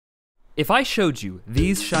If I showed you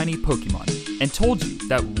these shiny Pokemon and told you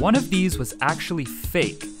that one of these was actually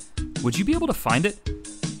fake, would you be able to find it?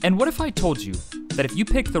 And what if I told you that if you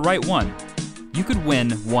picked the right one, you could win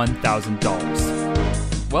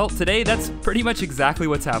 $1,000? Well, today that's pretty much exactly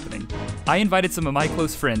what's happening. I invited some of my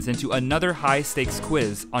close friends into another high-stakes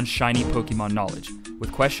quiz on shiny Pokemon knowledge,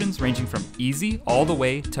 with questions ranging from easy all the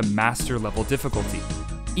way to master level difficulty.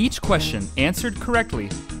 Each question answered correctly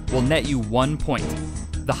will net you 1 point.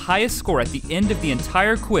 The highest score at the end of the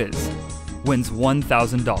entire quiz wins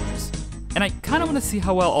 $1,000. And I kind of want to see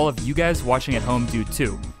how well all of you guys watching at home do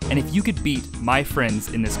too, and if you could beat my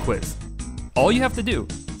friends in this quiz. All you have to do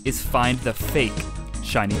is find the fake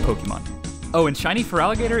shiny Pokemon. Oh, and shiny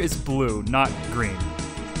Feraligatr is blue, not green.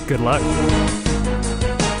 Good luck.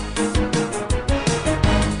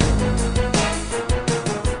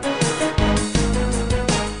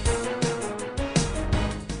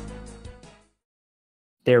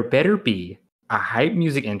 There better be a hype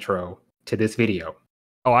music intro to this video.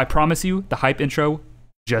 Oh, I promise you, the hype intro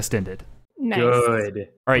just ended. Nice. Good.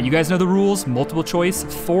 All right, you guys know the rules. Multiple choice,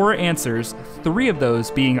 4 answers, 3 of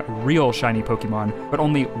those being real shiny Pokemon, but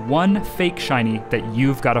only 1 fake shiny that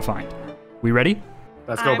you've got to find. We ready?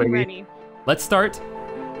 Let's go, baby. I'm ready. Let's start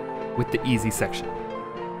with the easy section.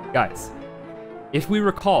 Guys, if we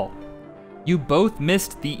recall, you both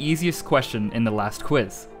missed the easiest question in the last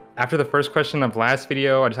quiz. After the first question of last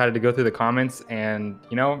video, I decided to go through the comments, and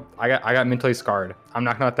you know, I got mentally scarred. I'm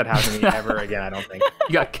not gonna let that happen to me ever again. I don't think.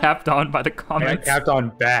 You got capped on by the I comments. got capped on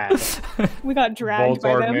bad. We got dragged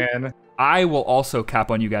by them. Man. I will also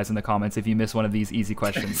cap on you guys in the comments if you miss one of these easy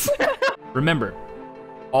questions. Remember,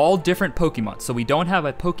 all different Pokemon. So we don't have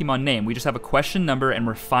a Pokemon name. We just have a question number, and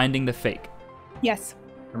we're finding the fake. Yes.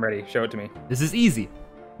 I'm ready. Show it to me. This is easy.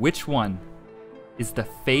 Which one is the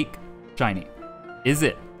fake shiny? Is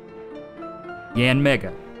it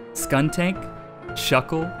Yanmega, Skuntank,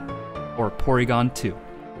 Shuckle, or Porygon 2?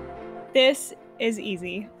 This is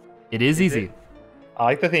easy. It is easy. It? I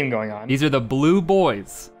like the theme going on. These are the blue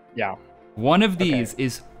boys. Yeah. One of these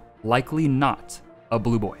is likely not a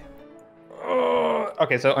blue boy.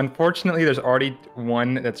 Okay, so unfortunately, there's already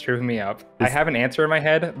one that's tripping me up. I have an answer in my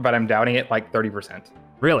head, but I'm doubting it like 30%.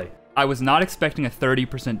 Really? I was not expecting a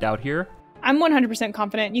 30% doubt here. I'm 100%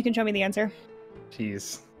 confident. You can show me the answer.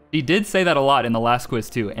 Jeez. She did say that a lot in the last quiz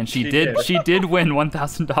too, and she did win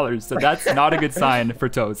 $1,000, so that's not a good sign for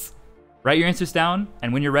Toes. Write your answers down,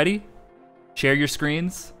 and when you're ready, share your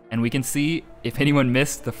screens, and we can see if anyone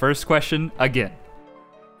missed the first question again.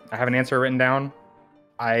 I have an answer written down.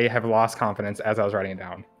 I have lost confidence as I was writing it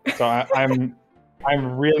down. So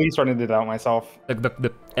I'm really starting to doubt myself.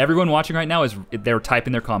 Everyone watching right now they're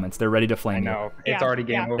typing their comments. They're ready to flame I know. you. It's already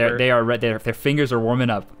game over. They are ready. Their fingers are warming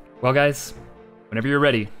up. Well, guys, whenever you're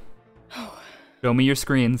ready, show me your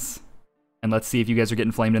screens, and let's see if you guys are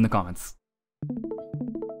getting flamed in the comments.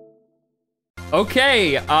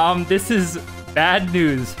 Okay, this is bad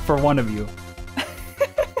news for one of you.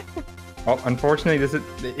 Well, unfortunately,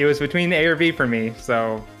 it was between A or B for me,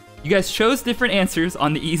 so... You guys chose different answers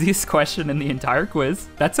on the easiest question in the entire quiz.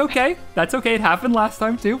 That's okay. That's okay. It happened last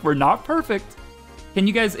time, too. We're not perfect. Can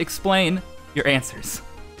you guys explain your answers?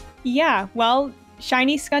 Yeah, well,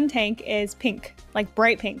 shiny Skuntank is pink, like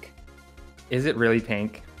bright pink. Is it really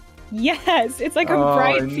pink? Yes, it's like a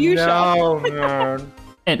bright fuchsia. No, man.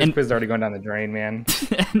 And quiz is already going down the drain, man.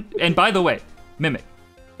 and by the way, Mimic,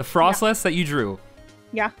 the Frostless that you drew.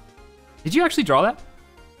 Yeah. Did you actually draw that?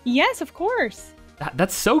 Yes, of course.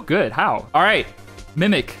 That's so good. How? All right.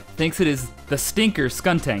 Mimic thinks it is the stinker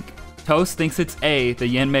Skuntank. Toast thinks it's A, the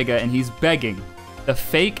Yanmega, and he's begging the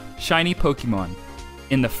fake shiny Pokemon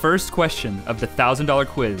in the first question of the $1,000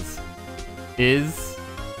 quiz is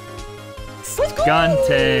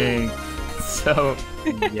Skuntank. So,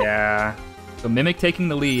 yeah. So Mimic taking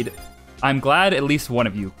the lead. I'm glad at least one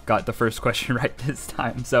of you got the first question right this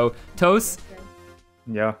time. So, Toast.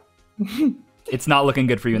 Yeah. It's not looking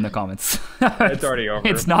good for you in the comments. It's already over.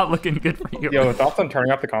 It's not looking good for you. Yo, thoughts on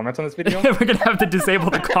turning off the comments on this video? We're gonna have to disable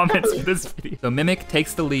the comments for this video. So Mimic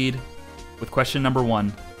takes the lead with question number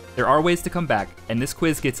 1. There are ways to come back, and this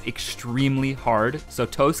quiz gets extremely hard, so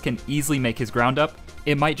Toast can easily make his ground up.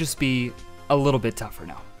 It might just be a little bit tougher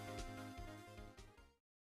now.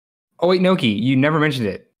 Oh wait, Noki, you never mentioned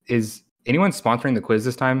it. Is anyone sponsoring the quiz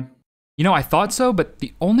this time? You know, I thought so, but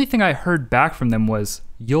the only thing I heard back from them was,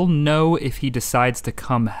 you'll know if he decides to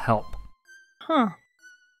come help. Huh.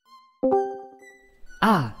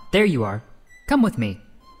 Ah, there you are. Come with me.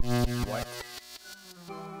 What?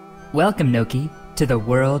 Welcome, Noki, to the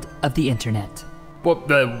world of the internet.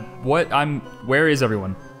 Where is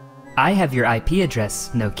everyone? I have your IP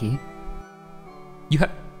address, Noki.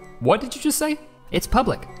 what did you just say? It's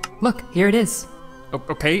public. Look, here it is.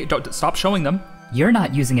 Okay, don't stop showing them. You're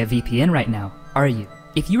not using a VPN right now, are you?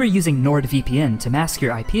 If you were using NordVPN to mask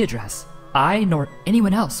your IP address, I nor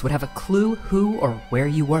anyone else would have a clue who or where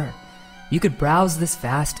you were. You could browse this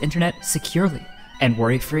vast internet securely and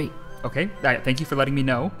worry-free. Okay, thank you for letting me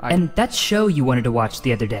know. And that show you wanted to watch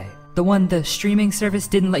the other day, the one the streaming service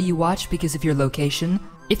didn't let you watch because of your location,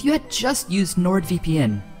 if you had just used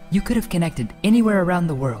NordVPN, you could have connected anywhere around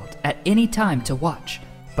the world at any time to watch.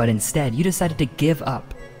 But instead, you decided to give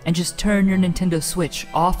up and just turn your Nintendo Switch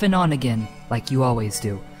off and on again like you always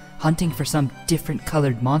do, hunting for some different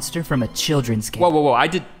colored monster from a children's game. Whoa,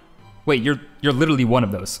 Wait, you're literally one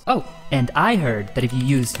of those. Oh, and I heard that if you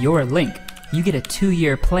use your link, you get a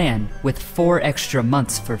 2-year plan with 4 extra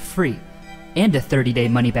months for free, and a 30-day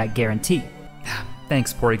money-back guarantee.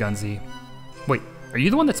 Thanks, Porygon Z. Wait, are you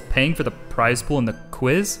the one that's paying for the prize pool in the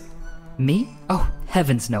quiz? Me? Oh,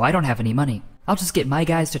 heavens no, I don't have any money. I'll just get my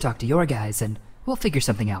guys to talk to your guys and we'll figure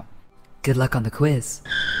something out. Good luck on the quiz.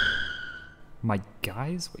 My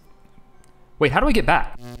guys? Wait, how do I get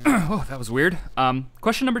back? Oh, that was weird.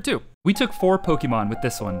 Question number 2. We took 4 Pokemon with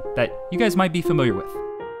this one that you guys might be familiar with.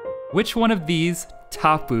 Which one of these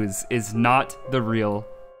Tapus is not the real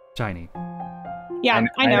shiny? Yeah,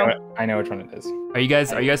 I know. I know which one it is. Are you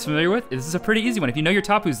guys familiar with? This is a pretty easy one. If you know your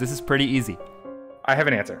Tapus, this is pretty easy. I have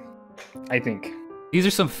an answer, I think. These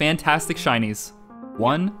are some fantastic shinies.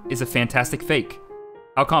 One is a fantastic fake.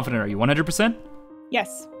 How confident are you? 100%?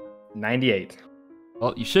 Yes. 98.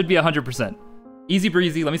 Well, you should be 100%. Easy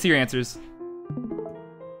breezy. Let me see your answers.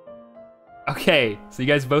 Okay, so you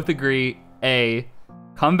guys both agree. A,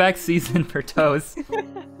 comeback season for Toast.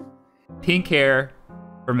 Pink hair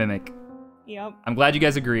for Mimic. Yep. I'm glad you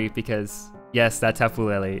guys agree because, yes, that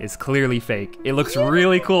Tafulele is clearly fake. It looks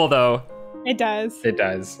really cool, though. It does. It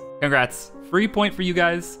does. Congrats. Free point for you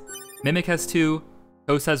guys. Mimic has 2.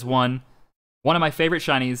 Toast has 1. One of my favorite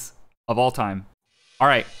shinies of all time. All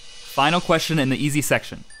right, final question in the easy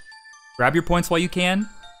section. Grab your points while you can,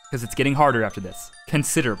 because it's getting harder after this,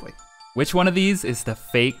 considerably. Which one of these is the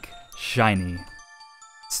fake shiny?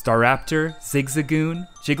 Staraptor, Zigzagoon,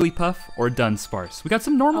 Jigglypuff, or Dunsparce? We got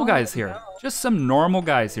some normal guys here. Just some normal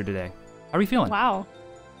guys here today. How are you feeling? Wow.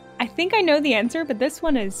 I think I know the answer, but this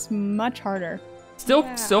one is much harder.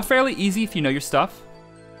 Still fairly easy if you know your stuff.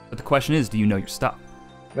 But the question is, do you know your stuff?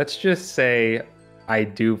 Let's just say I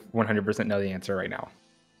do 100% know the answer right now.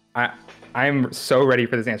 I'm so ready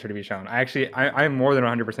for this answer to be shown. I'm more than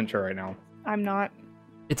 100% sure right now. I'm not.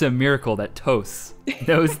 It's a miracle that Toast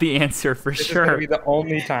knows the answer for This sure. is gonna be the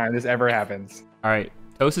only time this ever happens. All right,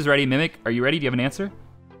 Toast is ready. Mimic, are you ready? Do you have an answer?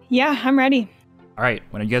 Yeah, I'm ready. All right,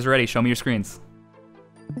 when you guys are ready, show me your screens.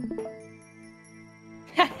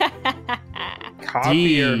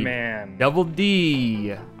 Copier D. man. Double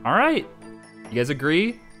D. All right, you guys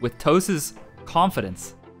agree? With Toast's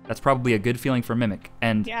confidence, that's probably a good feeling for Mimic.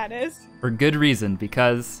 And Yeah, it is. for good reason,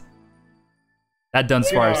 because that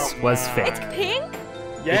Dunsparce was fake. It's pink?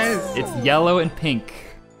 Yes. It's yellow and pink.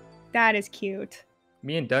 That is cute.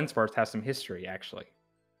 Me and Dunsparce have some history, actually.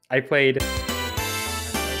 I played.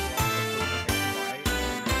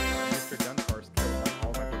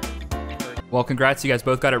 Well, congrats, you guys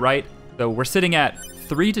both got it right. So we're sitting at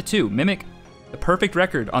 3-2. Mimic, the perfect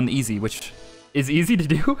record on the easy, which is easy to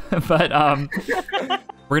do, but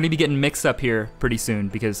we're gonna be getting mixed up here pretty soon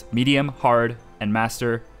because medium, hard, and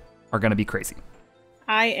master are gonna be crazy.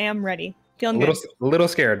 I am ready. A Feeling good. little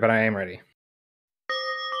scared, but I am ready.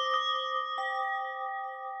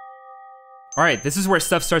 All right, this is where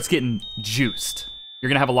stuff starts getting juiced. You're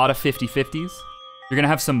gonna have a lot of 50-50s. You're gonna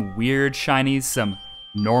have some weird shinies, some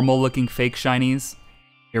normal looking fake shinies.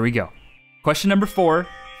 Here we go. Question number 4,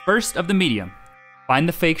 first of the medium. Find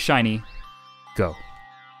the fake shiny, go.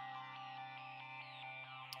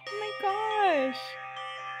 Oh my gosh.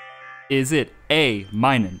 Is it A,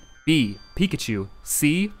 Minun, B, Pikachu,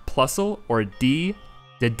 C, Plusle, or D,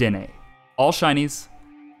 Dedenne? All shinies,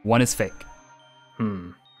 one is fake.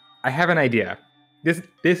 I have an idea. This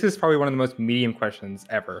is probably one of the most medium questions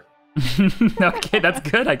ever. Okay, that's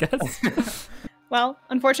good, I guess. Well,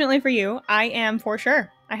 unfortunately for you, I am for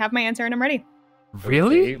sure. I have my answer and I'm ready.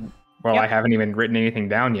 Really? Okay. Well, Yep. I haven't even written anything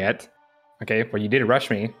down yet. Okay, well, you did rush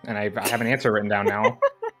me, and I have an answer written down now.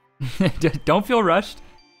 Don't feel rushed.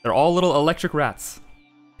 They're all little electric rats.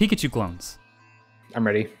 Pikachu clones. I'm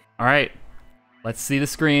ready. All right, let's see the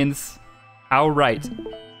screens. How right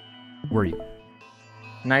were you?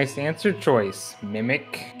 Nice answer choice,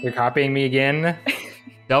 Mimic. You're copying me again.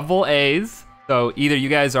 Double A's. So either you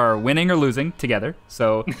guys are winning or losing together.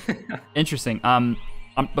 So interesting.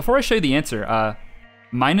 Before I show you the answer,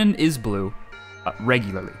 Minun is blue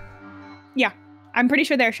regularly. Yeah. I'm pretty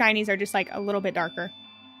sure their shinies are just like a little bit darker.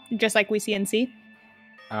 Just like we see in C.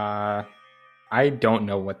 I don't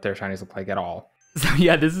know what their shinies look like at all. So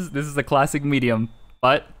yeah, this is a classic medium,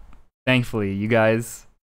 but thankfully you guys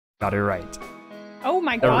got it right. Oh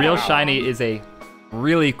my The god. real shiny is a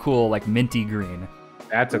really cool, like minty green.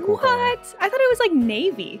 That's a cool color. What? I thought it was like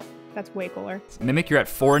navy. That's way cooler. Mimic, you're at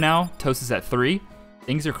 4 now. Toast is at 3.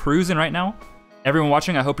 Things are cruising right now. Everyone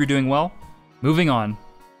watching, I hope you're doing well. Moving on.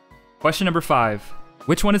 Question number 5.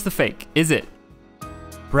 Which one is the fake? Is it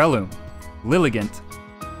Breloom, Lilligant,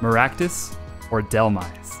 Maractus, or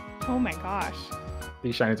Delmise? Oh my gosh.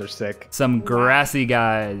 These shinies are sick. Some grassy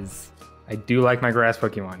guys. I do like my grass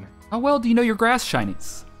Pokemon. How well do you know your grass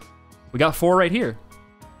shinies? We got 4 right here,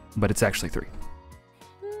 but it's actually 3.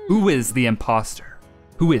 Who is the imposter?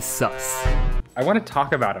 Who is sus? I want to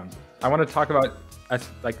talk about them. I want to talk about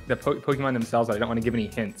like the Pokemon themselves, but I don't want to give any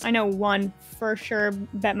hints. I know one for sure.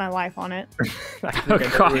 Bet my life on it. I think I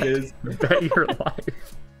know who it is. Bet your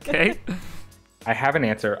life. Okay. I have an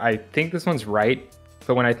answer. I think this one's right,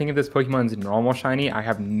 but when I think of this Pokemon's normal shiny, I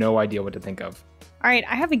have no idea what to think of. All right,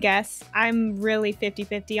 I have a guess. I'm really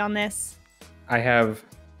 50-50 on this. I have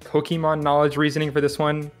Pokemon knowledge reasoning for this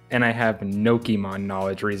one, and I have Nokimon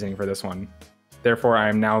knowledge reasoning for this one. Therefore, I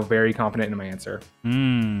am now very confident in my answer.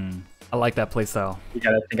 I like that playstyle. You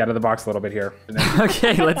gotta think out of the box a little bit here.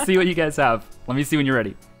 Okay, let's see what you guys have. Let me see when you're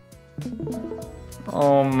ready.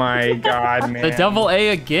 Oh my god, man. The double A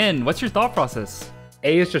again. What's your thought process?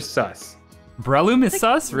 A is just sus. Breloom is It's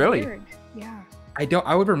sus? Really? weird. Yeah. I think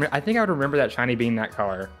I would remember that shiny being that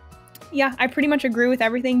color. Yeah, I pretty much agree with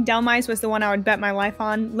everything. Delmise was the one I would bet my life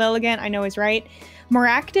on. Lilligant, I know is right.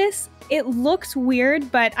 Maractus, it looks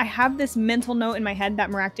weird, but I have this mental note in my head that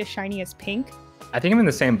Maractus shiny is pink. I think I'm in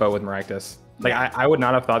the same boat with Maractus. Like, I would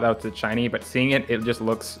not have thought that was a shiny, but seeing it, it just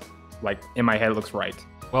looks like, in my head, it looks right.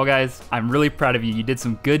 Well, guys, I'm really proud of you. You did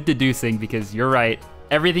some good deducing because you're right.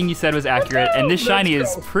 Everything you said was accurate, and this shiny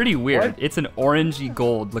is pretty weird. It's an orangey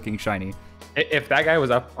gold looking shiny. If that guy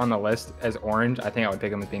was up on the list as orange, I think I would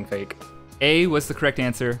pick him as being fake. A was the correct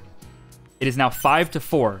answer. It is now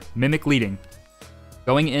 5-4, Mimic leading.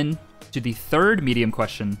 Going in to the third medium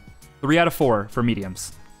question, 3 out of 4 for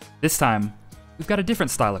mediums. This time, we've got a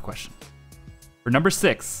different style of question. For number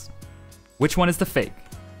 6, which one is the fake?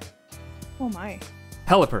 Oh my.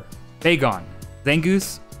 Pelipper, Bagon,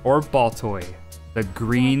 Zangoose, or Baltoy? The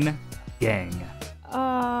Green Gang.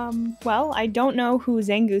 Well, I don't know who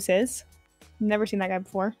Zangoose is. Never seen that guy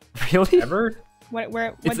before. Really? Ever? What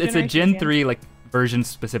It's a generation is Gen he in? 3 like version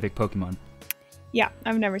specific Pokemon. Yeah,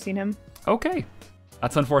 I've never seen him. Okay.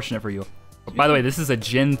 That's unfortunate for you. But by the way, this is a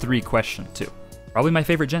Gen 3 question too. Probably my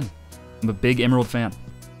favorite gen. I'm a big Emerald fan.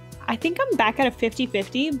 I think I'm back at a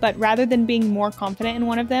 50-50, but rather than being more confident in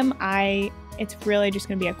one of them, it's really just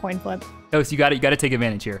going to be a coin flip. Oh, so you got to take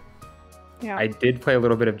advantage here. Yeah. I did play a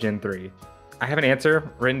little bit of Gen 3. I have an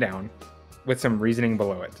answer written down with some reasoning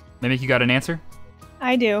below it. Mimic, you got an answer?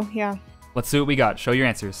 I do, yeah. Let's see what we got. Show your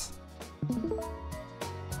answers.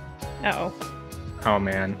 Uh-oh. Oh,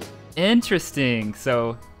 man. Interesting.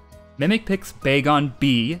 So, Mimic picks Bagon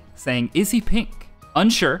B, saying, is he pink?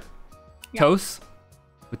 Unsure. Yeah. Toast,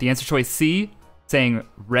 with the answer choice C, saying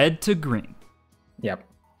red to green. Yep.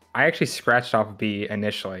 I actually scratched off B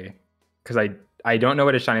initially because I don't know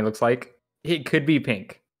what his shiny looks like. It could be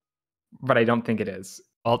pink, but I don't think it is.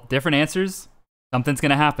 All different answers. Something's going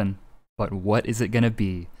to happen. But what is it going to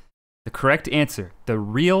be? The correct answer, the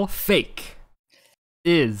real fake,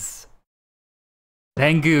 is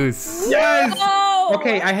Zangoose. Yes! Oh!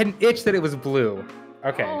 Okay, I had an itch that it was blue.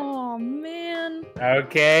 Okay. Oh, man.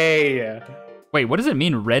 Okay. Wait, what does it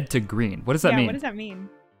mean, red to green? What does that Yeah, mean? what does that mean?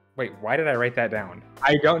 Wait, why did I write that down?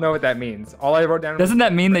 I don't know what that means. All I wrote down Doesn't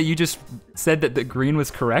that mean that you just said that the green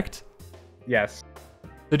was correct? Yes.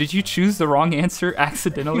 So did you choose the wrong answer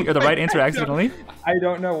accidentally, or the right answer accidentally? I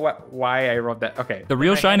don't know why I wrote that. Okay. The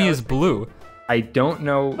real shiny is blue. I don't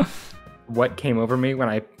know what came over me when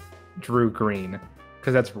I drew green,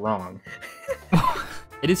 because that's wrong.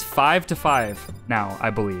 It is 5-5 now, I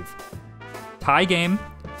believe. Tie game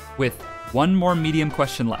with one more medium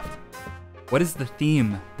question left. What is the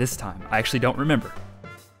theme this time? I actually don't remember.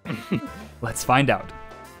 Let's find out.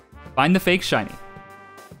 Find the fake shiny.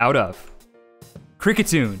 Out of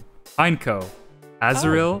Kricketune, Pineco,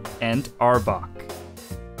 Azurill, and Arbok.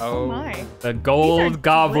 Oh my. The gold These are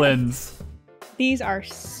goblins. These are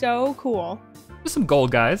so cool. Just some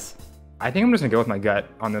gold guys. I think I'm just gonna go with my gut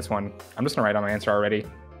on this one. I'm just gonna write on my answer already.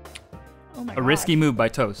 Oh my A god. risky move by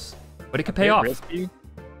Toast, but it could pay Bit off. risky,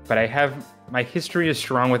 but I have my history is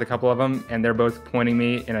strong with a couple of them, and they're both pointing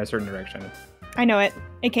me in a certain direction. I know it.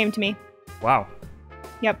 It came to me. Wow.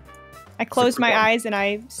 Yep. I closed quick my one. eyes and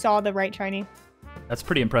I saw the right shiny. That's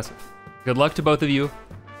pretty impressive. Good luck to both of you.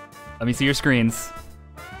 Let me see your screens.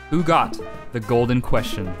 Who got the golden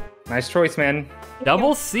question? Nice choice, man.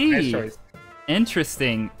 Double C. Nice choice.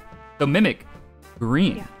 Interesting. The Mimic,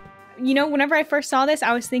 green. Yeah. You know, whenever I first saw this,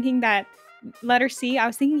 I was thinking that letter C, I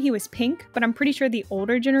was thinking he was pink, but I'm pretty sure the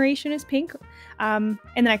older generation is pink. And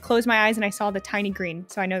then I closed my eyes and I saw the tiny green,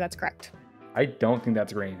 so I know that's correct. I don't think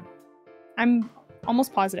that's green. I'm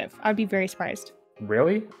almost positive. I'd be very surprised.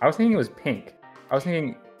 Really? I was thinking it was pink. I was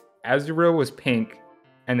thinking Azurill was pink,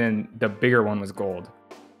 and then the bigger one was gold.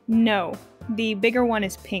 No, the bigger one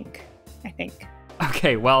is pink, I think.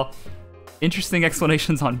 Okay, well, interesting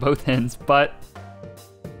explanations on both ends, but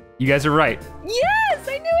you guys are right. Yes,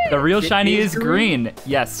 I knew it! The real It shiny is is green.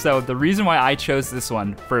 Yes, so the reason why I chose this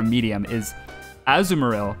one for a medium is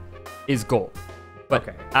Azumarill is gold, but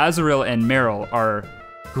Okay. Azurill and Marill are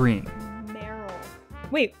green. Meryl.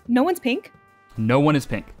 Wait, no one's pink? No one is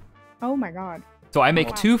pink. Oh my god. So I make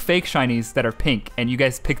Wow. 2 fake shinies that are pink, and you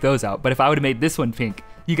guys pick those out. But if I would have made this one pink,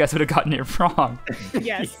 you guys would have gotten it wrong.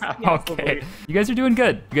 Yes. Yeah. yes. Okay. You guys are doing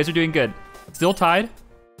good. You guys are doing good. Still tied.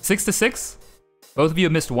 6-6. Both of you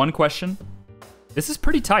have missed one question. This is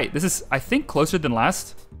pretty tight. This is, I think, closer than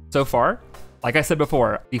last so far. Like I said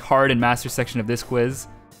before, the hard and master section of this quiz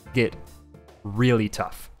get really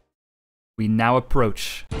tough. We now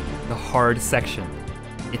approach the hard section.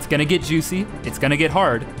 It's gonna get juicy, it's gonna get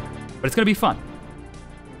hard, but it's gonna be fun.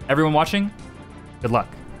 Everyone watching, good luck.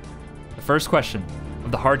 The first question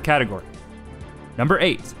of the hard category. Number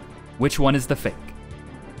 8, which one is the fake?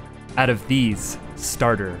 Out of these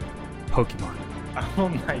starter Pokemon. Oh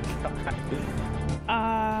my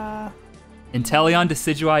god. Inteleon,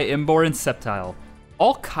 Decidueye, Imbor, and Sceptile.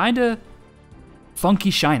 All kinda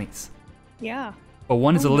funky shinies. Yeah. But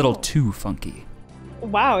one is a little no. too funky.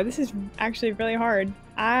 Wow, this is actually really hard.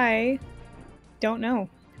 I don't know.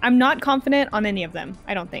 I'm not confident on any of them,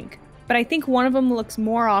 I don't think. But I think one of them looks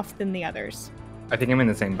more off than the others. I think I'm in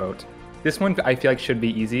the same boat. This one I feel like should be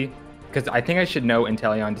easy, because I think I should know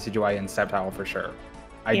Inteleon, Decidueye, and Sceptile for sure.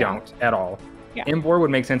 I Yeah. don't at all. Yeah. Imbor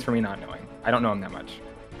would make sense for me not knowing. I don't know him that much,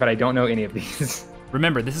 but I don't know any of these.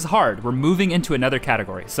 Remember, this is hard. We're moving into another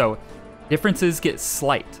category, so differences get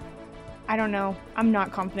slight. I don't know. I'm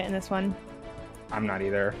not confident in this one. I'm not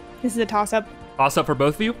either. This is a toss-up. Toss up for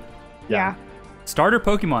both of you. Yeah. Starter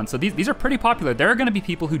Pokemon. So these are pretty popular. There are going to be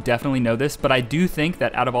people who definitely know this, but I do think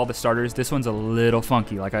that out of all the starters, this one's a little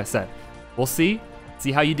funky, like I said. We'll see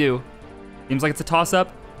how you do. Seems like it's a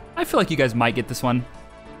toss-up. I feel like you guys might get this one.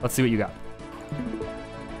 Let's see what you got.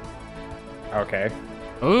 Okay.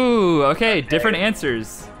 Ooh, okay, different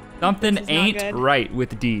answers. Something This is not ain't good. right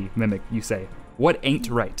with D, Mimic, you say. What ain't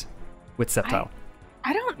right with Sceptile?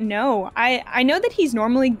 I don't know. I know that he's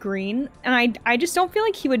normally green, and I just don't feel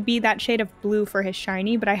like he would be that shade of blue for his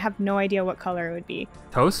shiny, but I have no idea what color it would be.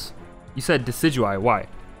 Tos? You said Decidueye, why?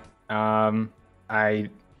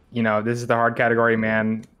 This is the hard category,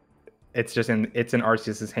 man. It's in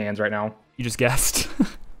Arceus's hands right now. You just guessed.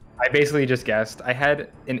 I basically just guessed. I had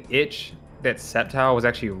an itch that Sceptile was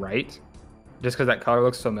actually right, just because that color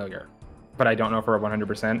looks familiar, but I don't know for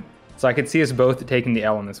 100%. So I could see us both taking the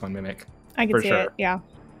L on this one, Mimic. I can For see sure. it, yeah.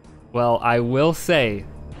 Well, I will say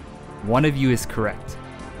one of you is correct,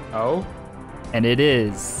 Oh? and it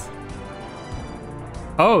is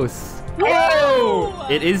Tos. Oh!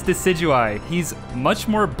 It is Decidueye. He's much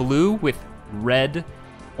more blue with red,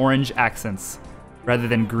 orange accents rather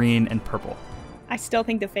than green and purple. I still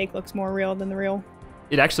think the fake looks more real than the real.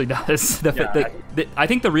 It actually does. Yeah. I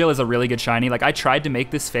think the real is a really good shiny. Like, I tried to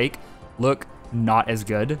make this fake look not as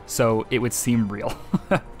good, so it would seem real.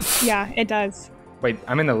 Yeah, it does. Wait,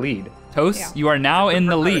 I'm in the lead. Tos, Yeah. you are now in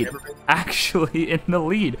the first time I've lead. ever been- Actually in the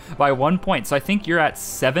lead by 1 point. So I think you're at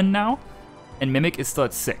 7 now, and Mimic is still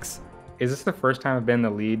at 6. Is this the first time I've been in the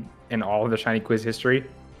lead in all of the Shiny Quiz history?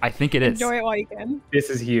 I think it is. Enjoy it while you can. This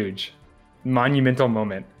is huge. Monumental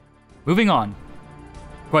moment. Moving on.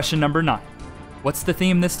 Question number 9. What's the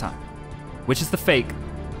theme this time? Which is the fake?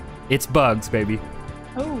 It's bugs, baby.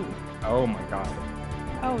 Oh. Oh my god.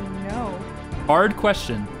 Oh no. Hard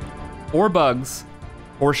question. 4 bugs,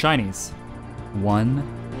 4 shinies, 1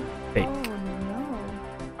 fake. Oh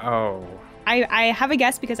no. Oh. I have a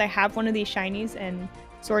guess because I have one of these shinies in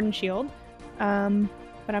Sword and Shield, but I'm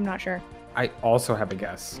not sure. I also have a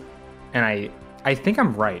guess. And I think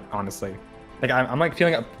I'm right, honestly. Like, I'm like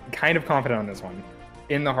feeling kind of confident on this one.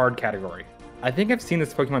 In the hard category. I think I've seen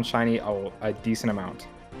this Pokemon shiny a decent amount.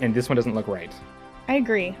 And this one doesn't look right. I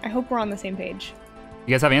agree. I hope we're on the same page.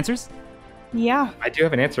 You guys have answers? Yeah. I do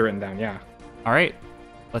have an answer written down, yeah. All right,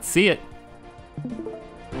 let's see it.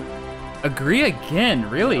 Agree again,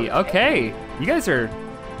 really? Okay. You guys are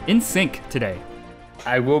in sync today.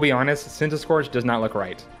 I will be honest, Scorch does not look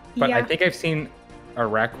right. But I Yeah. think I've seen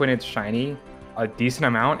Araquanid's shiny a decent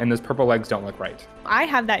amount, and those purple legs don't look right. I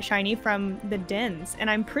have that shiny from the dens, and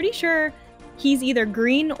I'm pretty sure he's either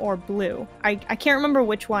green or blue. I can't remember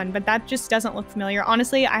which one, but that just doesn't look familiar.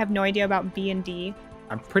 Honestly, I have no idea about B and D.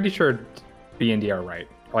 I'm pretty sure B and D are right.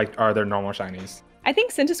 Like, are their normal shinies? I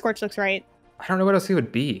think Scorch looks right. I don't know what else he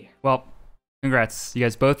would be. Well, congrats. You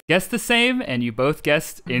guys both guessed the same, and you both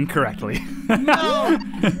guessed incorrectly. No!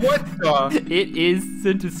 What the? It is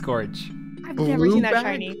Scorch. I've never seen that Blue-back?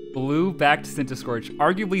 shiny. Blue backed Scorch.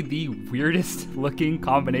 Arguably the weirdest looking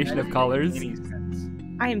combination of colors.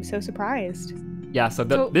 I am so surprised. Yeah, so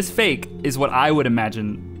So- this fake is what I would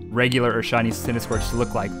imagine regular or shiny Scorch to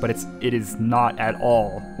look like, but it is not at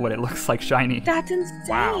all what it looks like shiny. That's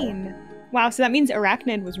insane. Wow, so that means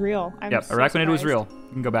Arachnid was real. I'm Yep, so Arachnid was surprised. real.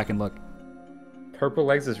 You can go back and look. Purple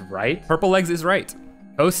legs is right? Purple legs is right.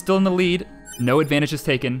 Toast still in the lead. No advantage is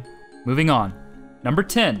taken. Moving on. Number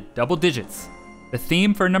 10, double digits. The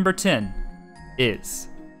theme for number 10 is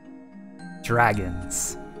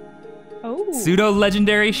dragons. Oh.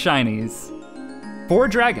 Pseudo-legendary shinies. 4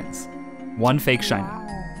 dragons. 1 fake shiny. Wow.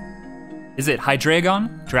 Is it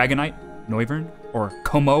Hydreigon, Dragonite, Noivern, or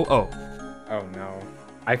Komo-O? Oh no.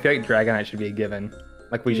 I feel like Dragonite should be a given.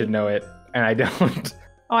 Like we should know it, and I don't.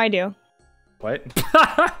 Oh, I do. What?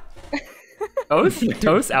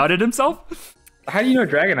 Toast outed himself? How do you know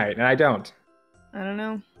Dragonite and I don't? I don't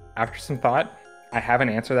know. After some thought, I have an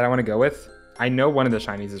answer that I want to go with. I know one of the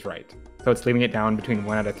shinies is right, so it's leaving it down between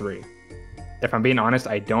 1 out of 3. If I'm being honest,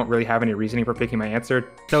 I don't really have any reasoning for picking my answer.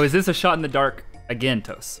 So is this a shot in the dark again,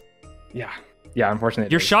 Toast? Yeah,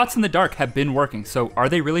 unfortunately. Your shots in the dark have been working, so are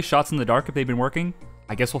they really shots in the dark if they've been working?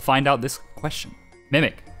 I guess we'll find out this question.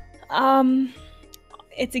 Mimic.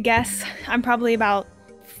 It's a guess. I'm probably about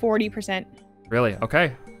 40%. Really?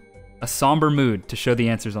 Okay. A somber mood to show the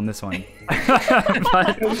answers on this one.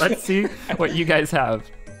 But let's see what you guys have.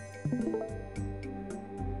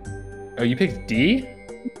 Oh, you picked D?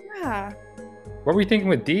 Yeah. What were you thinking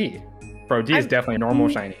with D? Bro, D is definitely a normal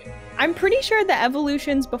shiny. I'm pretty sure the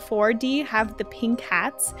evolutions before D have the pink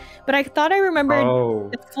hats, but I thought I remembered Oh.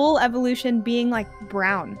 the full evolution being like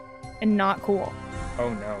brown and not cool. Oh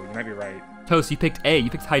no, you might be right. Toast, you picked A. You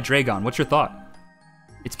picked Hydreigon. What's your thought?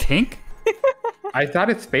 It's pink? I thought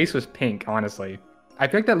its face was pink, honestly. I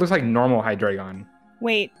feel like that looks like normal Hydreigon.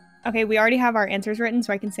 Wait, okay, we already have our answers written,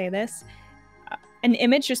 so I can say this. An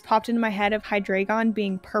image just popped into my head of Hydreigon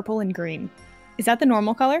being purple and green. Is that the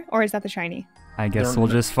normal color, or is that the shiny? I guess we'll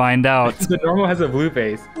just find out. The normal has a blue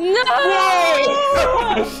face. No!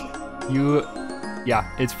 Yeah,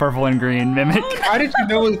 it's purple and green. Mimic. How did you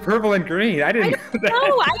know it was purple and green? I didn't know that.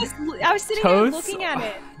 No, I was sitting there Toast? looking at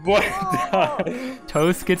it. What? Oh.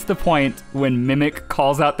 Toast gets the point when Mimic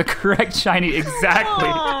calls out the correct shiny exactly.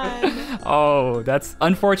 Come on. Oh, that's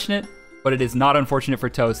unfortunate, but it is not unfortunate for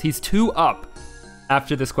Toast. He's 2 up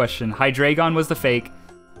after this question. Hydreigon was the fake.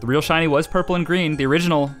 The real shiny was purple and green. The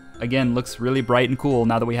original, again, looks really bright and cool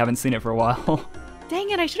now that we haven't seen it for a while. Dang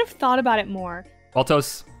it, I should have thought about it more. Well,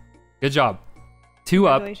 Toast, good job. 2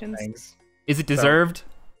 up. Congratulations. Thanks. Is it deserved?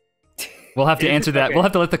 We'll have to answer that. Okay. We'll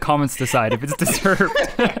have to let the comments decide if it's deserved.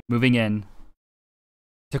 Moving in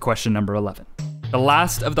to question number 11. The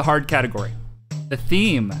last of the hard category. The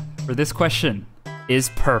theme for this question is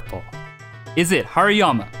purple. Is it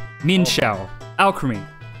Hariyama, Minshao, Alchemy,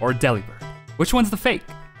 or Delibird? Which one's the fake?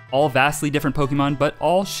 All vastly different Pokemon, but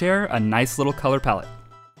all share a nice little color palette.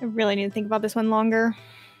 I really need to think about this one longer.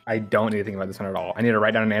 I don't need to think about this one at all. I need to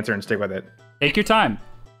write down an answer and stick with it. Take your time.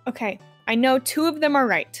 Okay, I know 2 of them are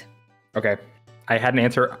right. Okay. I had an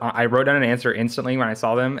answer. I wrote down an answer instantly when I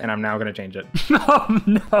saw them, and I'm now going to change it. Oh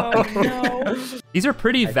no. Oh no. These are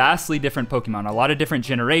pretty vastly different Pokemon. A lot of different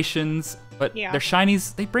generations, but Yeah. they're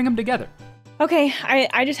shinies. They bring them together. Okay,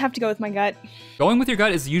 I just have to go with my gut. Going with your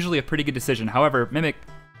gut is usually a pretty good decision. However, Mimic,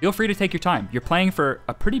 feel free to take your time. You're playing for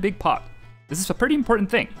a pretty big pot. This is a pretty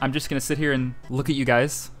important thing. I'm just gonna sit here and look at you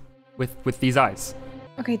guys with these eyes.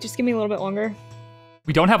 Okay, just give me a little bit longer.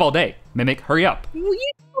 We don't have all day. Mimic, hurry up. Well,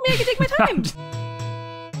 you told me I could take my time.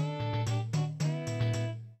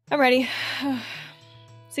 I'm ready.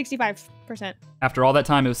 65%. After all that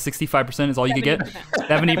time, it was 65% is all you could get?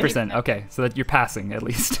 70%. 70%. Okay, so that you're passing at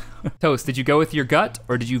least. Toast, did you go with your gut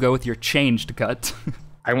or did you go with your changed gut?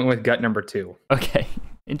 I went with gut number 2. Okay,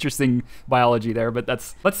 interesting biology there, but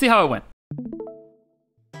let's see how it went.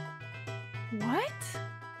 What?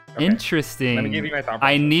 Okay. Interesting. Let me give you my thought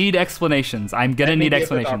I process. need explanations. I'm gonna Let me need give the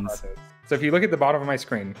thought explanations. process. So if you look at the bottom of my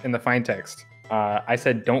screen in the fine text, I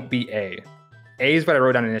said don't be A. A is what I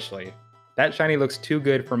wrote down initially. That shiny looks too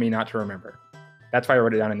good for me not to remember. That's why I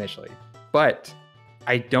wrote it down initially. But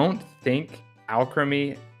I don't think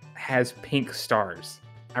Alchemy has pink stars.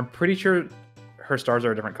 I'm pretty sure her stars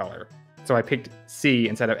are a different color. So I picked C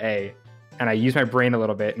instead of A, and I used my brain a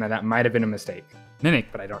little bit, and that might have been a mistake.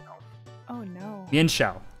 Mimic. But I don't know. Oh no. Yin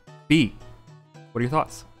Xiao. B. What are your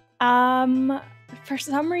thoughts? For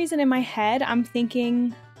some reason in my head, I'm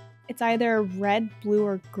thinking it's either red, blue,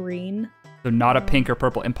 or green. So not a pink or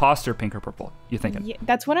purple. Imposter pink or purple, you're thinking? Yeah,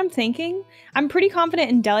 that's what I'm thinking. I'm pretty confident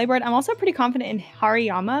in Delibird. I'm also pretty confident in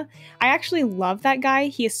Hariyama. I actually love that guy.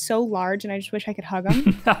 He is so large, and I just wish I could hug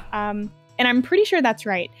him. And I'm pretty sure that's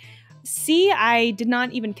right. C, I did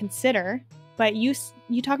not even consider, but you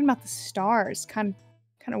talking about the stars kind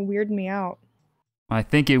of weirded me out. I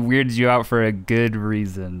think it weirds you out for a good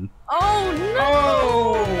reason. Oh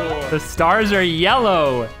no! The stars are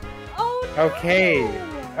yellow. Oh no!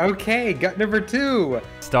 Okay, gut number 2.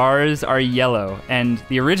 Stars are yellow, and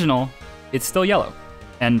the original, it's still yellow.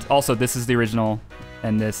 And also, this is the original,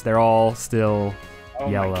 and they're all still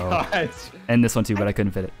yellow. My gosh. And this one too, but I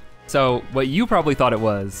couldn't fit it. So what you probably thought it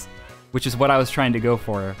was, which is what I was trying to go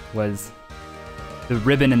for, was the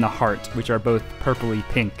ribbon and the heart, which are both purpley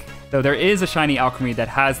pink. So there is a shiny Alchemy that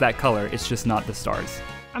has that color, it's just not the stars.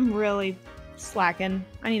 I'm really slacking.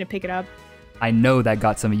 I need to pick it up. I know that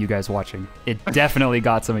got some of you guys watching. It definitely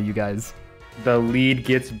got some of you guys. The lead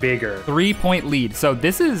gets bigger. 3-point lead. So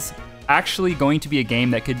this is actually going to be a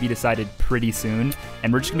game that could be decided pretty soon,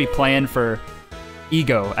 and we're just gonna be playing for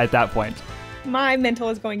ego at that point. My mental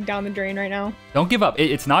is going down the drain right now. Don't give up.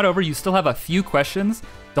 It's not over. You still have a few questions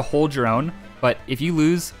to hold your own, but if you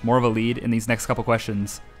lose more of a lead in these next couple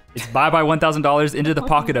questions, it's bye-bye $1,000 into the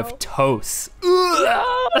pocket of Toast.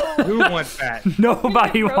 Who wants that?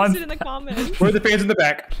 Nobody Roast wants it in the comments. Where are the fans in the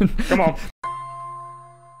back? Come on.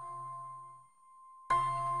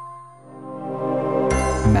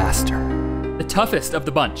 Master. The toughest of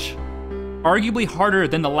the bunch. Arguably harder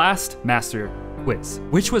than the last Master quiz,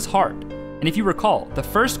 which was hard. And if you recall, the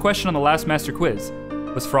first question on the last Master quiz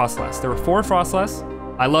was Frostlass. There were 4 Frostlass.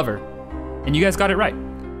 I love her. And you guys got it right.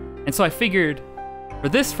 And so I figured, for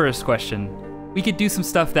this first question, we could do some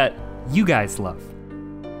stuff that you guys love.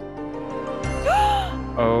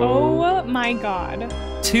 Oh my god.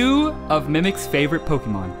 2 of Mimic's favorite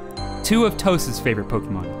Pokemon. 2 of Toast's favorite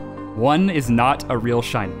Pokemon. 1 is not a real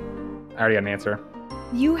shiny. I already got an answer.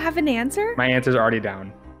 You have an answer? My answer's already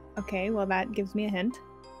down. Okay, well that gives me a hint.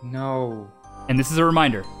 No. And this is a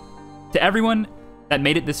reminder to everyone that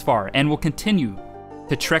made it this far and will continue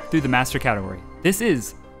to trek through the Master category. This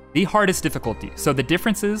is the hardest difficulty, so the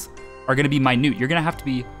differences are going to be minute. You're going to have to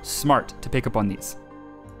be smart to pick up on these.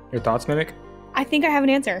 Your thoughts, Mimic? I think I have an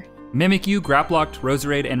answer. Mimikyu, Graplocked,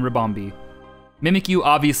 Roserade, and Ribombee. Mimikyu,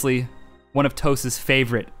 obviously, one of Toast's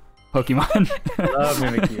favorite Pokemon. Love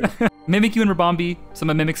Mimikyu. Mimikyu and Ribombee, some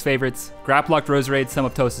of Mimic's favorites. Graplocked, Roserade, some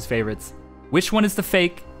of Toast's favorites. Which one is the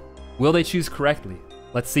fake? Will they choose correctly?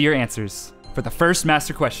 Let's see your answers for the first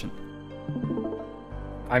Master question.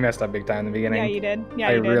 I messed up big time in the beginning. Yeah, you did. Yeah,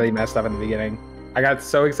 I you did. really messed up in the beginning. I got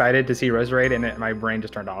so excited to see Roserade and my brain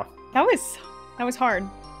just turned off. That was hard.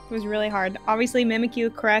 It was really hard. Obviously,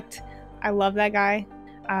 Mimikyu, correct. I love that guy.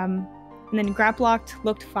 And then Graplocked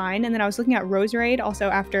looked fine. And then I was looking at Roserade also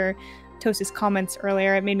after Toast's comments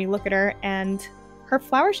earlier. It made me look at her, and her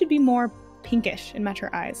flower should be more pinkish and match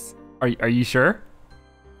her eyes. Are you sure?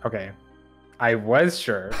 Okay. I was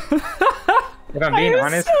sure. If I'm being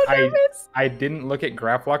honest, so I didn't look at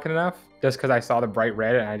Graplock enough just because I saw the bright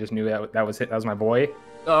red and I just knew that was it. That was my boy.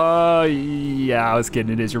 Yeah, I was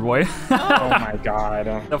kidding. It is your boy. Oh my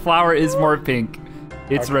god. The flower is more pink.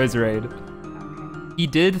 It's Okay. Roserade. He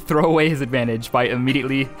did throw away his advantage by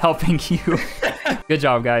immediately helping you. Good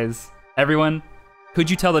job, guys. Everyone, could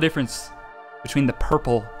you tell the difference between the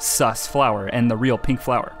purple sus flower and the real pink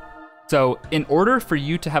flower? So, in order for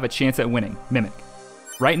you to have a chance at winning, Mimic,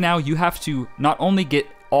 right now you have to not only get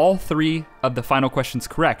all 3 of the final questions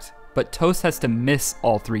correct, but Toast has to miss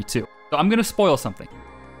all 3 too. So I'm gonna spoil something.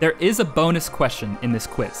 There is a bonus question in this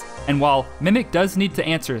quiz, and while Mimic does need to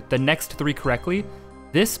answer the next 3 correctly,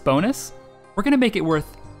 this bonus, we're gonna make it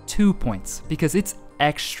worth 2 points because it's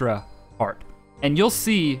extra hard. And you'll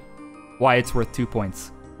see why it's worth 2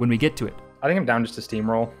 points when we get to it. I think I'm down just to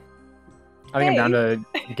steamroll. I think I'm down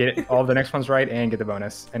to get all the next ones right and get the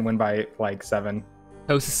bonus and win by like 7.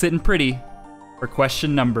 Toast is sitting pretty for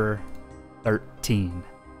question number 13.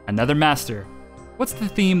 Another master. What's the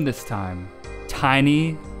theme this time?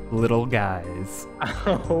 Tiny little guys.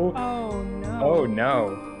 Oh. Oh no. Oh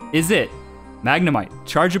no. Is it Magnemite,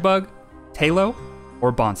 Charjabug, Talo,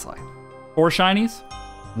 or Bonsly? 4 shinies,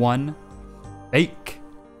 1 fake.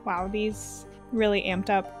 Wow, these really amped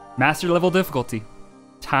up. Master level difficulty.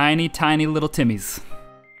 Tiny, tiny little Timmies.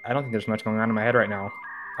 I don't think there's much going on in my head right now.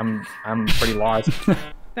 I'm pretty lost.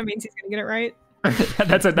 That means he's gonna get it right.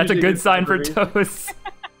 That's a good sign for Toast.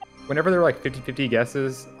 Whenever there were like 50-50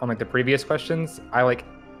 guesses on like the previous questions, I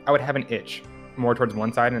would have an itch more towards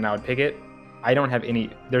one side and I would pick it. I don't have any.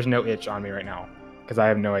 There's no itch on me right now because I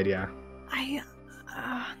have no idea. I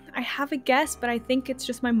have a guess, but I think it's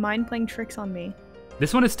just my mind playing tricks on me.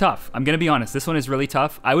 This one is tough. I'm gonna be honest. This one is really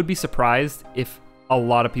tough. I would be surprised if a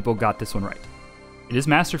lot of people got this one right. It is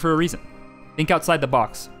Master for a reason. Think outside the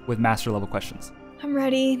box with Master level questions. I'm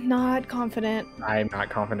ready, not confident. I'm not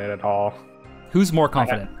confident at all. Who's more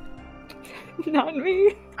confident? Not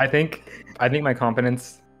me. I think my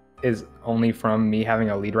confidence is only from me having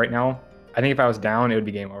a lead right now. I think if I was down, it would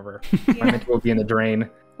be game over. My mental would be in the drain.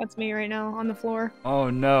 That's me right now on the floor. Oh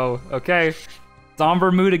no. Okay.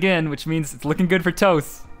 Somber mood again, which means it's looking good for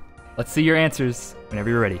Toast. Let's see your answers whenever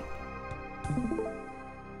you're ready.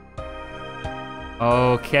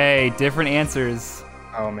 Okay, different answers.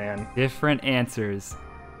 Oh man. Different answers.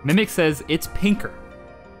 Mimic says it's pinker.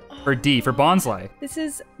 For D, for Bonsly. This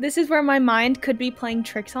is where my mind could be playing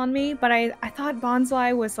tricks on me, but I thought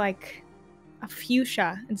Bonsly was like a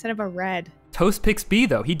fuchsia instead of a red. Toast picks B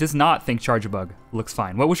though. He does not think Charjabug looks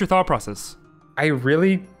fine. What was your thought process? I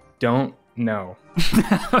really don't know.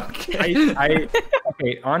 Okay.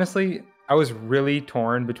 Okay, honestly, I was really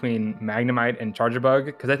torn between Magnemite and Charjabug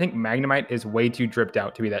because I think Magnemite is way too dripped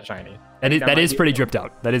out to be that shiny. That is pretty dripped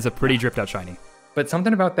out. That is a pretty dripped out shiny. But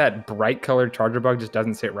something about that bright colored Charjabug just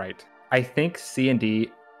doesn't sit right. I think C and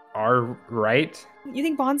D are right. You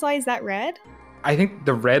think Bonsly is that red? I think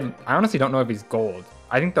the red, I honestly don't know if he's gold.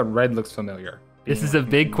 I think the red looks familiar. This is a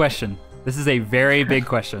big question. This is a very big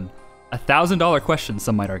question. $1,000 question,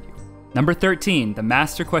 some might argue. Number 13, the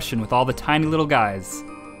master question with all the tiny little guys.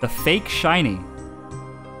 The fake shiny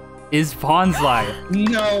is Bonsly.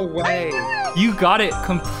 No way. You got it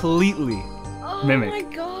completely. Oh Mimic. my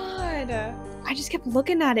god. I just kept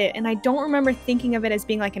looking at it and I don't remember thinking of it as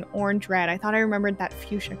being like an orange red. I thought I remembered that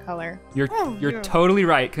fuchsia color. You're totally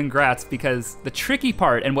right. Congrats, because the tricky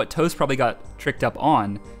part and what Toast probably got tricked up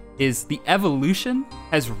on is the evolution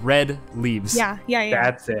has red leaves. Yeah.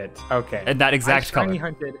 That's it. Okay. And that exact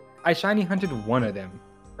color. I shiny hunted one of them,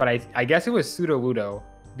 but I guess it was Sudowoodo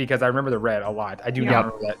because I remember the red a lot. I do not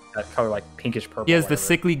remember that color, like pinkish purple. He has the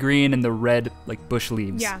sickly green and the red like bush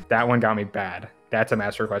leaves. Yeah. That one got me bad. That's a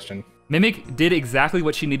master question. Mimic did exactly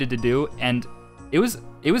what she needed to do, and it was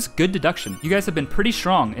good deduction. You guys have been pretty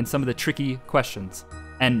strong in some of the tricky questions,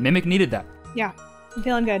 and Mimic needed that. Yeah, I'm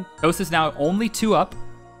feeling good. Toast is now only 2 up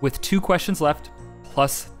with 2 questions left,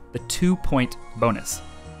 plus the 2-point bonus.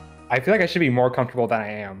 I feel like I should be more comfortable than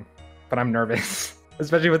I am, but I'm nervous,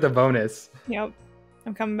 especially with the bonus. Yep,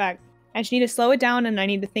 I'm coming back. I just need to slow it down and I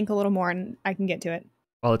need to think a little more and I can get to it.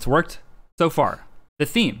 Well, it's worked so far. The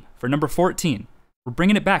theme for number 14, we're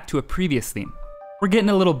bringing it back to a previous theme. We're getting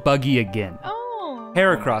a little buggy again. Oh.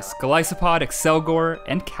 Heracross, Golisopod, Excelgor,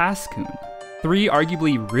 and Cascoon. 3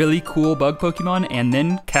 arguably really cool bug Pokemon, and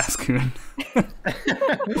then Cascoon.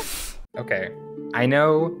 Okay, I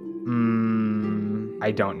know.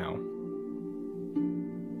 I don't know.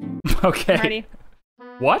 Okay. I'm ready.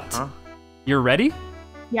 What? Huh? You're ready?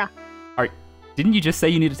 Yeah. Didn't you just say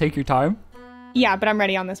you need to take your time? Yeah, but I'm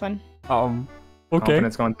ready on this one. Okay.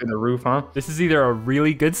 Confidence going through the roof, huh? This is either a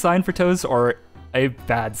really good sign for Toast or a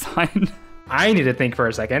bad sign. I need to think for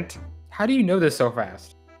a second. How do you know this so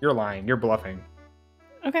fast? You're lying. You're bluffing.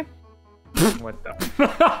 Okay. What the? You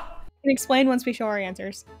can explain once we show our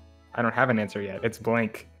answers. I don't have an answer yet. It's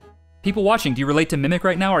blank. People watching, do you relate to Mimic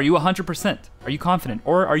right now? Are you 100%? Are you confident?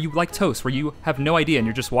 Or are you like Toast, where you have no idea and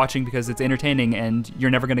you're just watching because it's entertaining and you're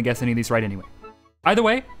never going to guess any of these right anyway? Either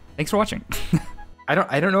way, thanks for watching.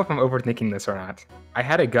 I don't know if I'm overthinking this or not. I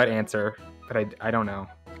had a gut answer, but I don't know.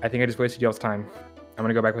 I think I just wasted y'all's time. I'm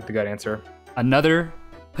gonna go back with the gut answer. Another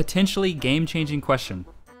potentially game-changing question.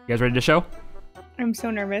 You guys ready to show? I'm so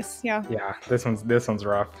nervous. Yeah. Yeah, this one's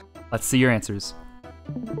rough. Let's see your answers.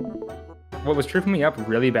 What was tripping me up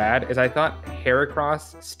really bad is I thought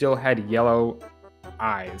Heracross still had yellow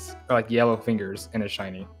eyes, or like yellow fingers in a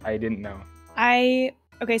shiny. I didn't know.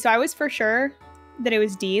 Okay, so I was for sure that it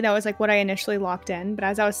was D. That was like what I initially locked in. But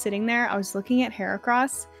as I was sitting there, I was looking at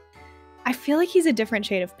Heracross. I feel like he's a different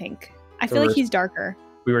shade of pink. I feel like he's darker.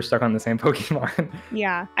 We were stuck on the same Pokemon.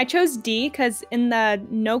 Yeah. I chose D because in the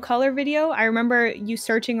no color video, I remember you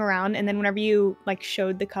searching around and then whenever you like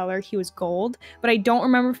showed the color, he was gold. But I don't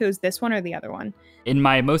remember if it was this one or the other one. In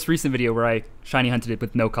my most recent video where I shiny hunted it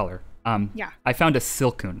with no color, Yeah. I found a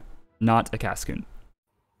Silcoon, not a Cascoon.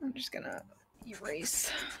 I'm just gonna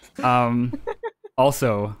Erase.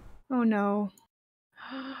 Also, Oh no.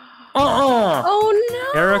 Uh-uh! Oh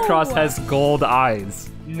no! Heracross has gold eyes.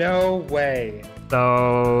 No way.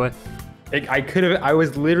 So I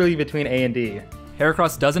was literally between A and D.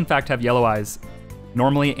 Heracross does in fact have yellow eyes,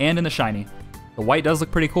 normally and in the shiny. The white does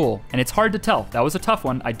look pretty cool, and it's hard to tell. That was a tough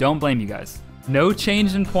one. I don't blame you guys. No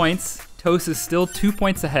change in points. Toast is still 2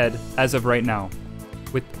 points ahead as of right now,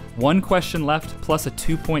 with 1 question left plus a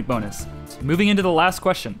 2-point bonus. Moving into the last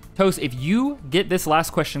question. Toast, if you get this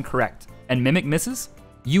last question correct and Mimic misses,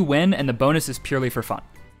 you win and the bonus is purely for fun.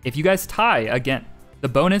 If you guys tie again, the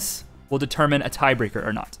bonus will determine a tiebreaker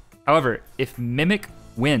or not. However, if Mimic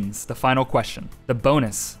wins the final question, the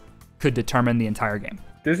bonus could determine the entire game.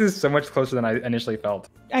 This is so much closer than I initially felt.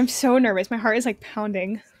 I'm so nervous. My heart is like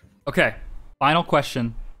pounding. Okay, final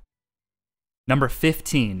question. Number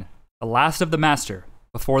 15, the last of the master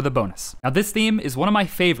before the bonus. Now this theme is one of my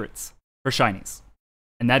favorites for shinies,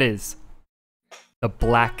 and that is the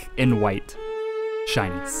black and white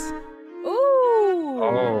shinies. Ooh.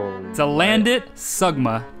 Oh. Salandit,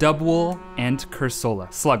 Sugma, Dubwool, and Cursola.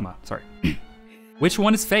 Slugma, sorry. Which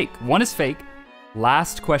one is fake? One is fake.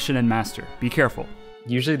 Last question in master. Be careful.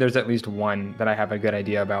 Usually there's at least one that I have a good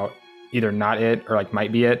idea about. Either not it or like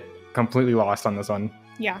might be it. Completely lost on this one.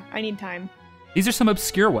 Yeah, I need time. These are some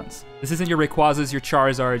obscure ones. This isn't your Rayquazas, your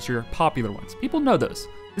Charizards, your popular ones. People know those.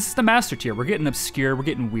 This is the master tier. We're getting obscure, we're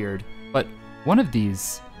getting weird. But one of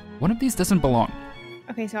these doesn't belong.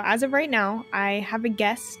 Okay, so as of right now, I have a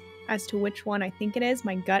guess as to which one I think it is.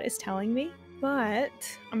 My gut is telling me,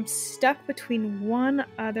 but I'm stuck between one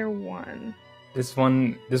other one. This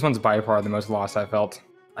one's by far the most lost I felt.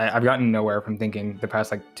 I've gotten nowhere from thinking the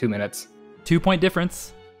past like 2 minutes. 2-point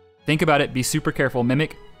difference. Think about it. Be super careful.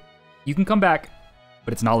 Mimic, you can come back,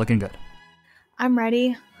 but it's not looking good. I'm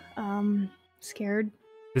ready. Scared.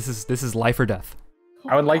 This is life or death.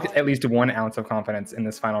 I would like at least 1 ounce of confidence in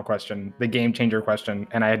this final question, the game changer question,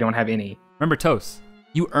 and I don't have any. Remember, Toast,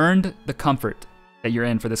 you earned the comfort that you're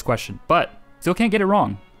in for this question, but still can't get it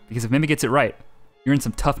wrong, because if Mimic gets it right, you're in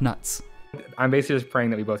some tough nuts. I'm basically just praying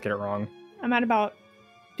that we both get it wrong. I'm at about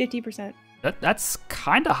 50%. That's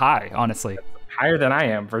kind of high, honestly. Higher than I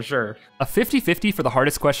am, for sure. A 50-50 for the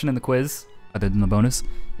hardest question in the quiz, other than the bonus,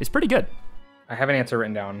 is pretty good. I have an answer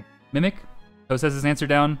written down. Mimic, Toast has his answer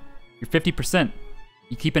down. You're 50%.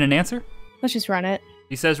 You keeping an answer? Let's just run it.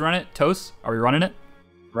 He says run it. Toast, are we running it?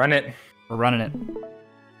 Run it. We're running it.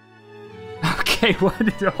 Okay,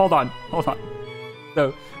 hold on.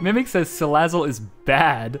 So, Mimic says Salazzle is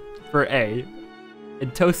bad for A,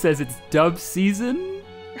 and Toast says it's dub season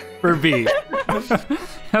for B.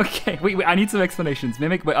 Okay, wait, I need some explanations.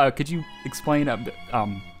 Mimic, could you explain?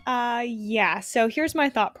 Yeah, so here's my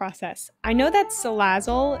thought process. I know that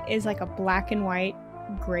Salazzle is like a black and white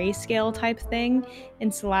grayscale type thing,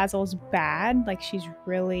 and Salazzle's bad. Like, she's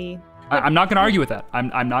really... I'm not going to argue with that. I'm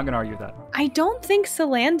not going to argue with that. I don't think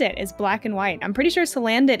Salandit is black and white. I'm pretty sure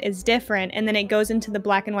Salandit is different, and then it goes into the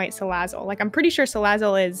black and white Salazzle. Like, I'm pretty sure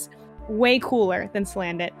Salazzle is way cooler than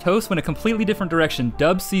Salandit. Toast went a completely different direction.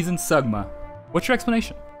 Dub season Sugma. What's your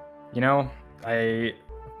explanation? You know,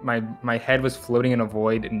 my head was floating in a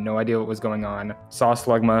void, no idea what was going on. Saw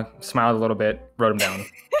Slugma, smiled a little bit, wrote him down.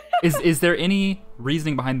 Is there any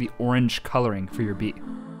reasoning behind the orange coloring for your B?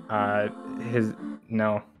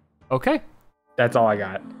 No. Okay. That's all I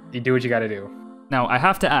got. You do what you gotta do. Now, I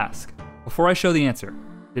have to ask, before I show the answer,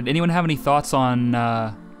 did anyone have any thoughts on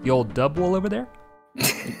the old Dubwool over there?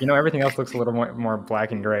 You know, everything else looks a little more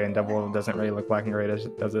black and gray, and Dubwool doesn't really look black and gray,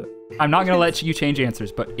 does it? I'm not going to let you change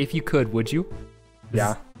answers, but if you could, would you?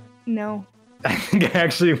 Yeah. No. I think I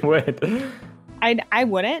actually would. I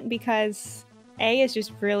wouldn't, because A is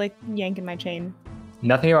just really yanking my chain.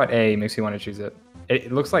 Nothing about A makes me want to choose it.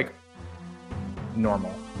 It looks like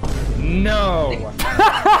normal. No!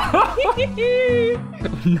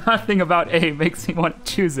 Nothing about A makes me want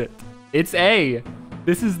to choose it. It's A.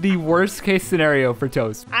 This is the worst case scenario for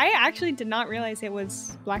Toast. I actually did not realize it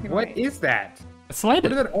was black and white. What is that?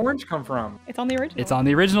 Slanted. Where did that orange come from? It's on the original. It's on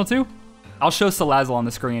the original too. I'll show Salazzle on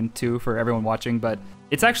the screen too for everyone watching, but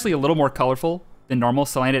it's actually a little more colorful than normal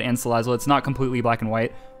Salandit and Salazzle. It's not completely black and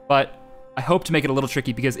white, but I hope to make it a little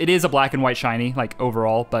tricky because it is a black and white shiny, like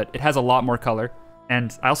overall, but it has a lot more color.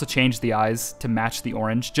 And I also changed the eyes to match the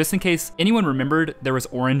orange. Just in case anyone remembered there was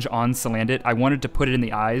orange on Salandit, I wanted to put it in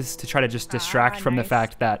the eyes to try to just distract from the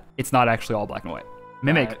fact that it's not actually all black and white.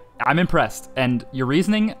 Mimic, I'm impressed. And your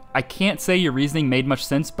reasoning, I can't say your reasoning made much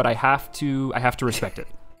sense, but I have to respect it.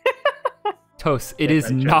 Toast, it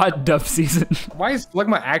is not dub season. Why is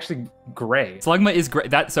Slugma actually gray? Slugma is gray.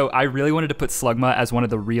 So I really wanted to put Slugma as one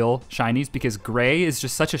of the real shinies because gray is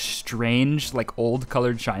just such a strange, like old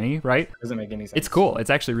colored shiny, right? Doesn't make any sense. It's cool.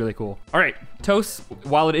 It's actually really cool. All right, Toast,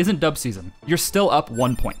 while it isn't dub season, you're still up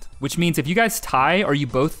 1 point, which means if you guys tie or you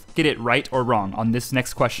both get it right or wrong on this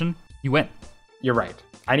next question, you win. You're right.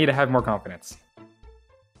 I need to have more confidence.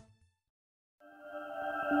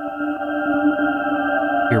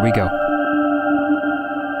 Here we go.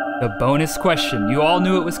 The bonus question. You all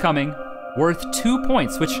knew it was coming. Worth 2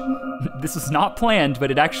 points, which this was not planned,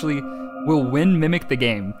 but it actually will win Mimic the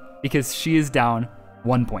game because she is down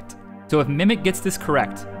 1 point. So if Mimic gets this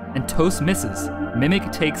correct and Toast misses,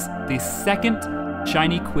 Mimic takes the second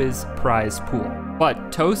shiny quiz prize pool.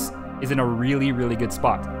 But Toast is in a really, really good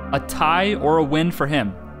spot. A tie or a win for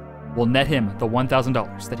him will net him the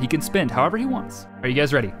 $1,000 that he can spend however he wants. Are you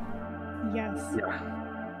guys ready? Yes. Yeah.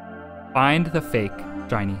 Find the fake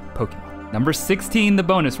shiny Pokemon. Number 16, the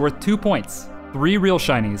bonus, worth 2 points. 3 real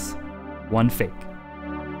shinies, 1 fake.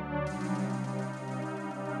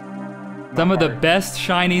 Some of the best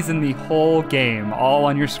shinies in the whole game, all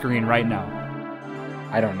on your screen right now.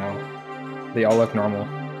 I don't know. They all look normal.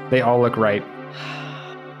 They all look right.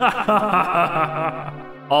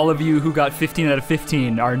 All of you who got 15 out of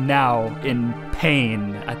 15 are now in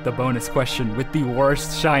pain at the bonus question with the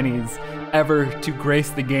worst shinies ever to grace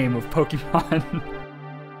the game of Pokemon.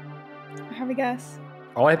 I have a guess.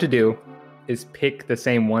 All I have to do is pick the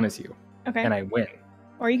same one as you, Okay. and I win.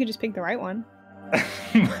 Or you could just pick the right one.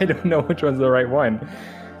 I don't know which one's the right one.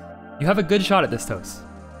 You have a good shot at this, Toast.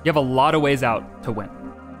 You have a lot of ways out to win.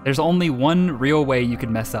 There's only one real way you could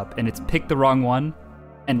mess up, and it's pick the wrong one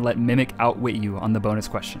and let Mimic outwit you on the bonus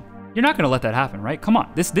question. You're not gonna let that happen, right? Come on,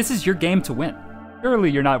 this is your game to win.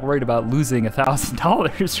 Surely you're not worried about losing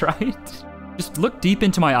 $1,000, right? Just look deep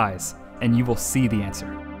into my eyes, and you will see the answer.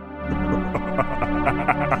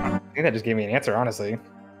 I think that just gave me an answer, honestly.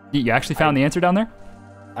 You actually found the answer down there?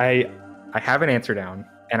 I have an answer down,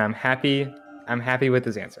 and I'm happy with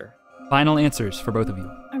this answer. Final answers for both of you.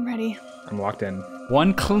 I'm ready. I'm locked in.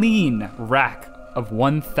 One clean rack of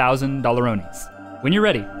 $1,000 Onis. When you're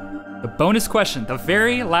ready, the bonus question, the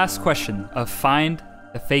very last question of Find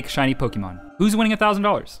the Fake Shiny Pokemon. Who's winning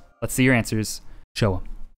 $1,000? Let's see your answers. Show them.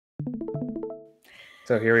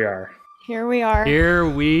 So here we are. Here we are. Here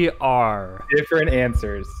we are. Different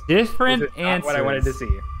answers. Different This is not answers. what I wanted to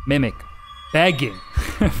see. Mimic, begging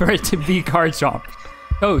for it to be Garchomp.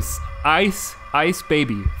 Toast, Ice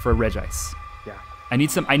Baby for Regice. Yeah. I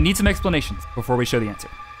need some explanations before we show the answer.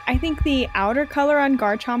 I think the outer color on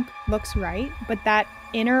Garchomp looks right, but that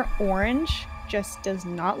inner orange just does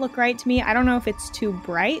not look right to me. I don't know if it's too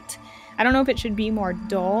bright. I don't know if it should be more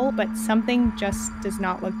dull, but something just does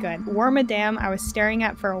not look good. Wormadam I was staring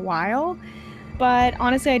at for a while, but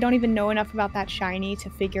honestly I don't even know enough about that shiny to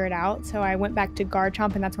figure it out, so I went back to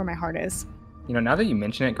Garchomp and that's where my heart is. You know, now that you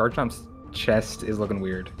mention it, Garchomp's chest is looking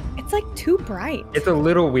weird. It's like too bright. It's a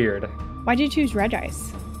little weird. Why'd you choose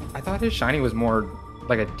Regice? I thought his shiny was more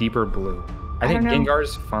like a deeper blue. I think don't know.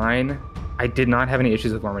 Gengar's fine. I did not have any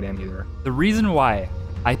issues with Wormadam either. The reason why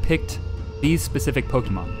I picked these specific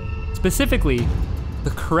Pokemon, specifically the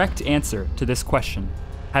correct answer to this question,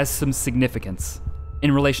 has some significance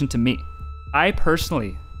in relation to me. I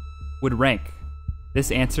personally would rank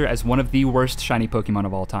this answer as one of the worst shiny Pokemon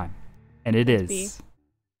of all time. And it is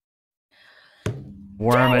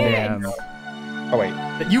Wormadam. Oh wait.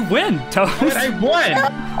 You win, Toast. Wait, I won!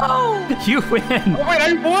 Oh! You win. Oh wait,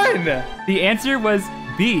 I won! The answer was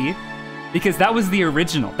B, because that was the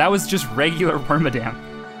original. That was just regular Wormadam.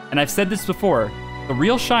 And I've said this before, the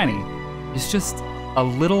real shiny is just a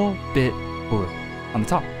little bit blue on the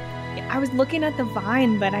top. I was looking at the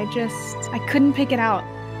vine, but I couldn't pick it out.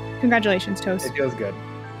 Congratulations, Toast. It feels good.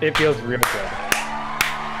 It feels real good.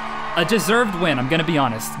 A deserved win, I'm gonna be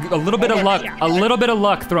honest. A little bit of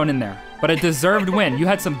luck thrown in there, but a deserved win. You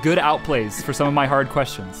had some good outplays for some of my hard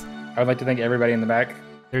questions. I would like to thank everybody in the back.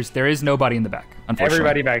 There is nobody in the back, unfortunately.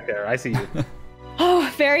 Everybody back there, I see you. Oh,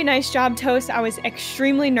 very nice job, Toast. I was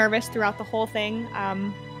extremely nervous throughout the whole thing.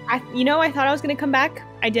 I thought I was gonna come back.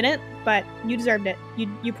 I didn't, but you deserved it.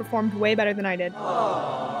 You performed way better than I did.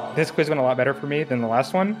 This quiz went a lot better for me than the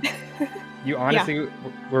last one. You honestly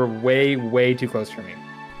were way, way too close for me.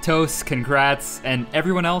 Toast, congrats, and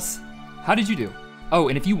everyone else, how did you do? Oh,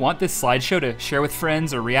 and if you want this slideshow to share with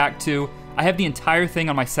friends or react to, I have the entire thing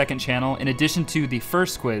on my second channel in addition to the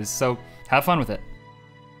first quiz, so have fun with it.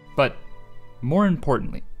 But more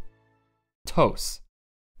importantly, Toast,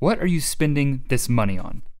 what are you spending this money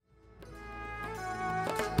on?